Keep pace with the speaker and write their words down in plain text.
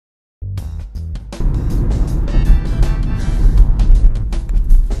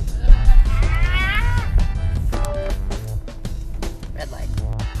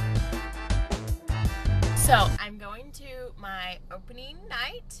my opening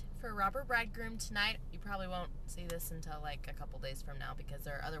night for Robber Bridegroom tonight. You probably won't see this until like a couple days from now because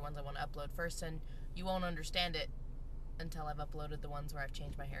there are other ones I want to upload first, and you won't understand it until I've uploaded the ones where I've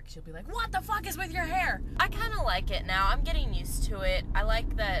changed my hair, because you'll be like, what the fuck is with your hair? I kind of like it now. I'm getting used to it. I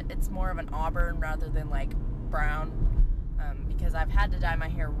like that it's more of an auburn rather than like brown, because I've had to dye my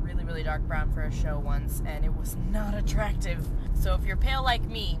hair really, really dark brown for a show once, and it was not attractive. So if you're pale like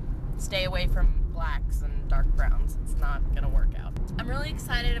me, stay away from blacks and dark browns. It's not gonna work out. I'm really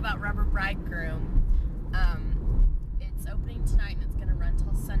excited about Robber Bridegroom. It's opening tonight and it's gonna run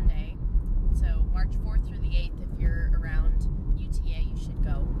till Sunday. So March 4th through the 8th, if you're around UTA, you should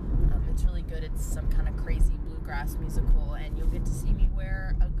go. It's really good. It's some kind of crazy bluegrass musical, and you'll get to see me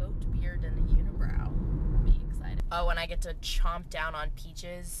wear a goat beard and a unibrow. Be excited. Oh, and I get to chomp down on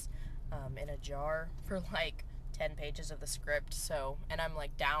peaches in a jar for like 10 pages of the script. So, and I'm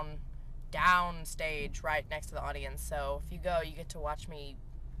like down stage right next to the audience. So if you go, you get to watch me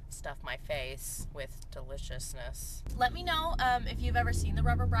stuff my face with deliciousness. Let me know if you've ever seen the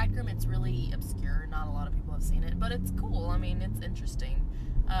Robber Bridegroom. It's really obscure. Not a lot of people have seen it, but it's cool. I mean, it's interesting.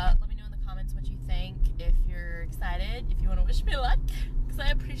 Let me know in the comments what you think, if you're excited, if you want to wish me luck, because I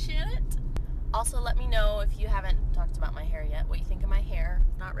appreciate it. Also, let me know, if you haven't talked about my hair yet, what you think of my hair.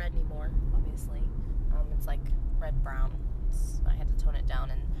 Not red anymore, obviously. It's like red-brown. I had to tone it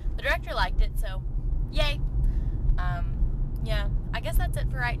down, and the director liked it, so yay. Yeah, I guess that's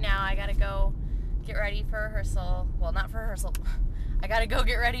it for right now. I gotta go get ready for rehearsal. Well, not for rehearsal. I gotta go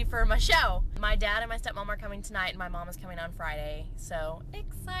get ready for my show. My dad and my stepmom are coming tonight, and my mom is coming on Friday. So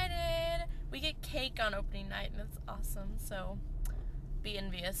excited. We get cake on opening night, and it's awesome. So be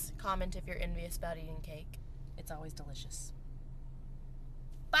envious. Comment if you're envious about eating cake. It's always delicious.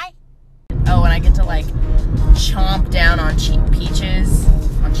 Bye. Oh, and I get to like chomp down on cheese.